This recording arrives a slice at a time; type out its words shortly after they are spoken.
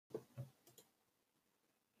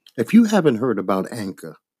If you haven't heard about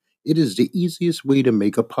Anchor, it is the easiest way to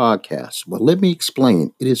make a podcast. Well, let me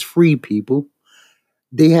explain. It is free, people.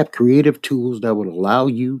 They have creative tools that will allow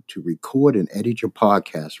you to record and edit your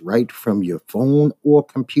podcast right from your phone or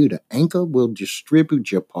computer. Anchor will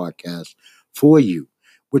distribute your podcast for you,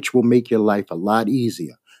 which will make your life a lot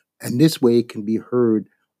easier. And this way, it can be heard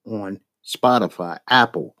on Spotify,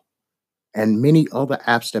 Apple, and many other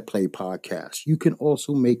apps that play podcasts. You can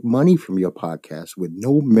also make money from your podcast with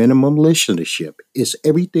no minimum listenership. It's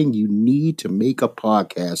everything you need to make a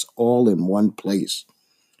podcast all in one place.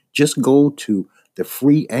 Just go to the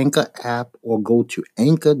free Anchor app or go to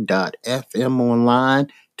anchor.fm online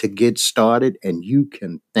to get started, and you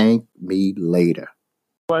can thank me later.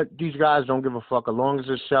 But these guys don't give a fuck. As long as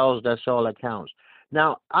it sells, that's all that counts.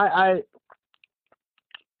 Now, I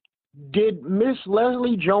did Miss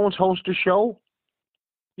Leslie Jones host a show?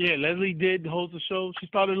 Yeah, Leslie did host the show. She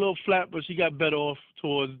started a little flat, but she got better off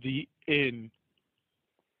towards the end.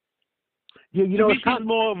 Yeah, you know, she's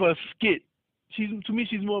more of a skit. To me,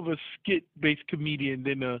 she's more of a skit-based comedian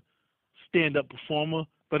than a stand-up performer.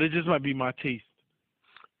 But it just might be my taste.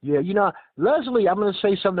 Yeah, you know, Leslie, I'm going to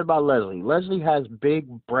say something about Leslie. Leslie has big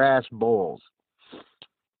brass balls.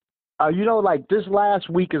 You know, like this last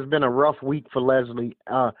week has been a rough week for Leslie.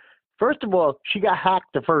 First of all, she got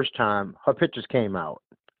hacked the first time. Her pictures came out.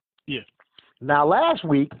 Yeah. Now, last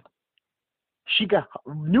week, she got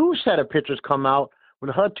a new set of pictures come out with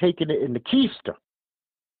her taking it in the keister.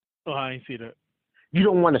 Oh, I ain't see that. You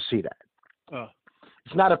don't want to see that.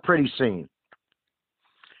 It's not a pretty scene.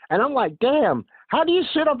 And I'm like, damn, how do you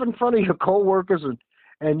sit up in front of your coworkers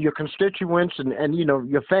and your constituents and you know,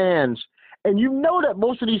 your fans, and you know that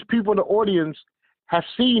most of these people in the audience have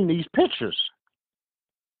seen these pictures?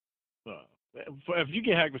 If you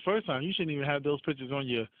get hacked the first time, you shouldn't even have those pictures on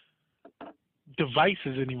your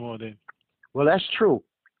devices anymore then. Well, that's true.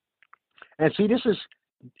 And see,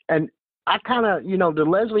 and I kind of, you know, the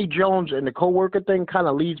Leslie Jones and the coworker thing kind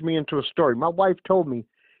of leads me into a story. My wife told me,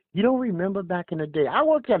 you don't remember back in the day, I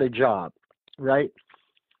worked at a job, right?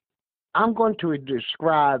 I'm going to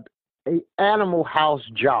describe an Animal House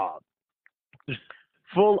job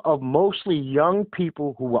full of mostly young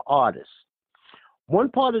people who were artists. One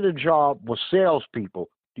part of the job was salespeople.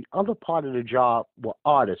 The other part of the job were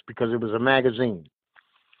artists because it was a magazine.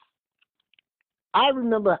 I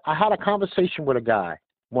remember I had a conversation with a guy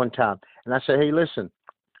one time, and I said, hey, listen,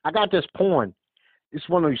 I got this porn. It's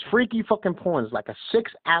one of these freaky fucking porns, like a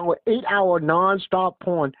 6-hour, 8-hour nonstop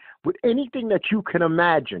porn with anything that you can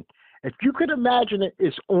imagine. If you could imagine it,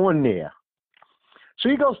 it's on there. So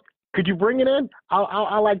he goes, could you bring it in?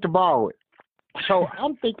 I like to borrow it. So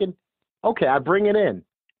I'm thinking, okay, I bring it in.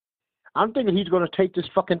 I'm thinking he's going to take this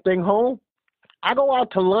fucking thing home. I go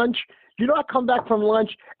out to lunch. You know, I come back from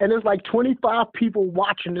lunch, and there's like 25 people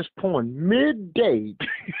watching this porn midday,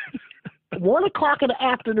 1 o'clock in the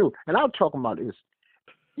afternoon. And I'm talking about this.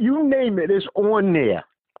 You name it, it's on there.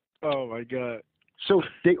 Oh, my God. So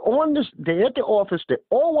they're at the office. They're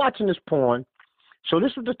all watching this porn. So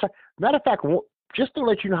this was the time. Matter of fact, just to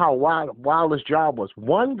let you know how wild this job was,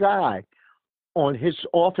 one guy on his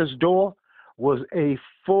office door was a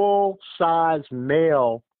full-size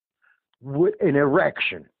male with an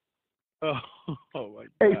erection. Oh my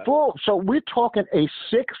God. So we're talking a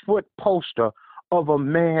 6-foot poster of a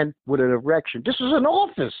man with an erection. This is an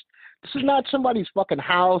office. This is not somebody's fucking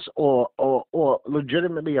house or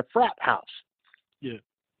legitimately a frat house. Yeah.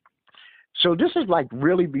 So this is like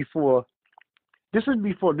really before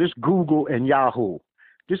this Google and Yahoo.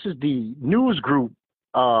 This is the news group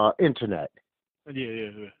internet.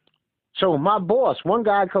 Yeah. So my boss, one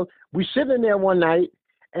guy, we sit in there one night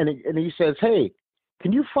and he says, hey,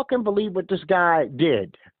 can you fucking believe what this guy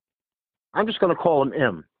did? I'm just going to call him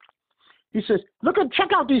M. He says, check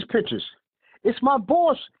out these pictures. It's my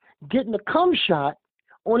boss getting a cum shot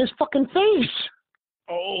on his fucking face.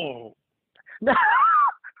 Oh.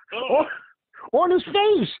 On his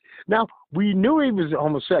face. Now, we knew he was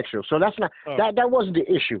homosexual, so that's not that wasn't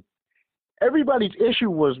the issue. Everybody's issue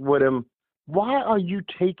was with him, why are you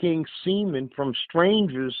taking semen from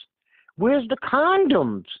strangers? Where's the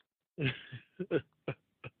condoms?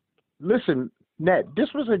 Listen, Ned, this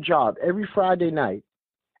was a job every Friday night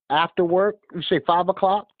after work, you say 5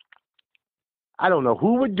 o'clock. I don't know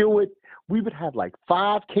who would do it. We would have like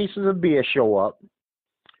 5 cases of beer show up,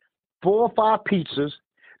 4 or 5 pizzas.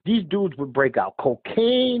 These dudes would break out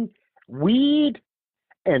cocaine, weed,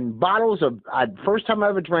 and bottles of, first time I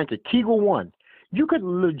ever drank it, Kegel One. You could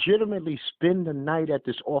legitimately spend the night at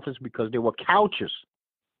this office because there were couches.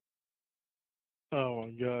 Oh, my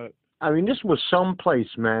God. I mean, this was someplace,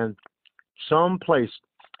 man. Someplace.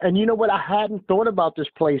 And you know what? I hadn't thought about this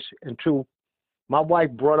place until my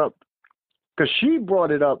wife brought up, because she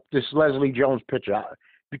brought it up, this Leslie Jones picture,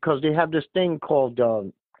 because they have this thing called,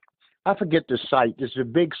 I forget the site. This is a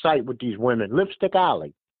big site with these women, Lipstick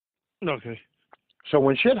Alley. Okay. So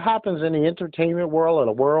when shit happens in the entertainment world or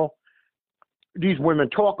the world, these women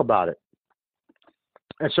talk about it.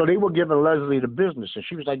 And so they were giving Leslie the business. And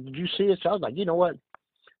she was like, did you see it? So I was like, you know what?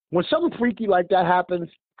 When something freaky like that happens,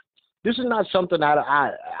 this is not something that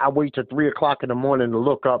I wait till 3 o'clock in the morning to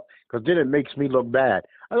look up, because then it makes me look bad.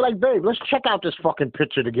 I was like, babe, let's check out this fucking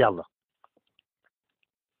picture together.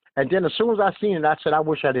 And then as soon as I seen it, I said, I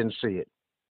wish I didn't see it.